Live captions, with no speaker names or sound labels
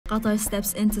Qatar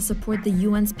steps in to support the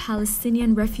UN's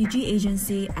Palestinian Refugee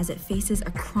Agency as it faces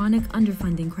a chronic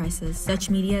underfunding crisis. Dutch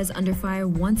media is under fire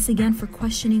once again for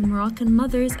questioning Moroccan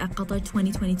mothers at Qatar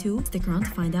 2022. Stick around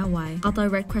to find out why. Qatar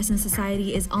Red Crescent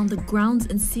Society is on the grounds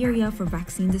in Syria for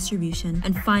vaccine distribution.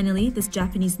 And finally, this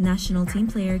Japanese national team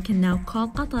player can now call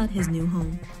Qatar his new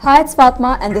home. Hi, it's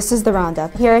Fatma, and this is The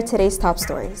Roundup. Here are today's top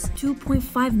stories.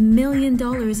 $2.5 million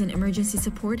in emergency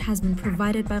support has been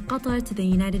provided by Qatar to the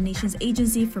United Nations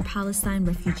Agency for Palestine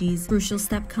Refugees. Crucial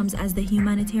step comes as the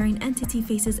humanitarian entity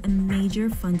faces a major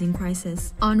funding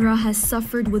crisis. UNRWA has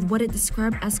suffered with what it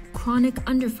described as chronic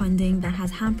underfunding that has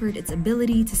hampered its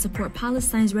ability to support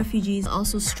Palestine's refugees,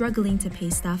 also struggling to pay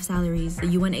staff salaries. The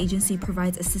UN agency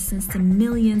provides assistance to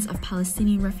millions of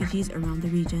Palestinian refugees around the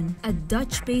region. A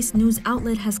Dutch-based news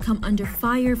outlet has come under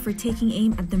fire for taking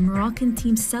aim at the Moroccan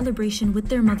team's celebration with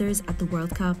their mothers at the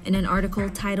World Cup. In an article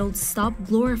titled "Stop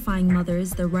Glorifying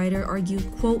Mothers," the writer argued,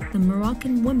 quote, "The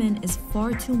Moroccan woman is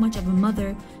far too much of a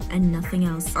mother and nothing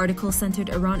else." The article centered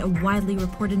around a widely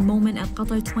reported moment at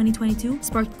Qatar 2022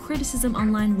 sparked criticism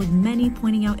online, with many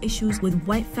pointing out issues with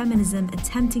white feminism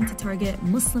attempting to target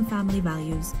Muslim family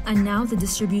values. And now the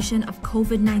distribution of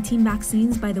COVID-19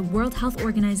 vaccines by the World Health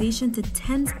Organization to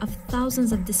tens of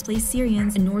thousands of displaced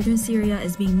Syrians in northern Syria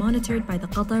is being monitored by the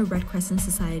Qatar Red Crescent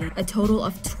Society. A total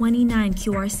of 29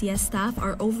 QRCS staff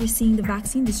are overseeing the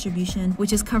vaccine distribution,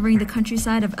 which is covering the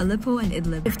countryside of Aleppo and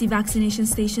Idlib. 50 vaccination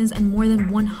stations and more than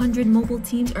 100 mobile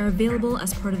teams are available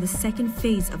as part of the second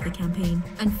phase of the campaign.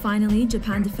 And finally,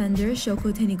 Japan defender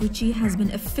Shoko Taniguchi has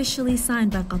been officially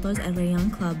signed by Qatar's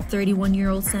Rayyan club.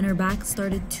 31-year-old center back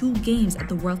started 2 games at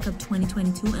the World Cup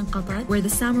 2022 in Qatar, where the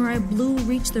Samurai Blue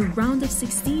reached the round of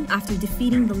 16 after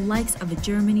defeating the likes of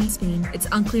Germany and Spain. It's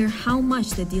unclear how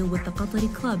much the deal with the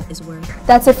Qatari club is worth.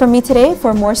 That's it from me today.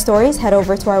 For more stories, head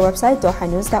over to our website,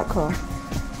 dohanews.co.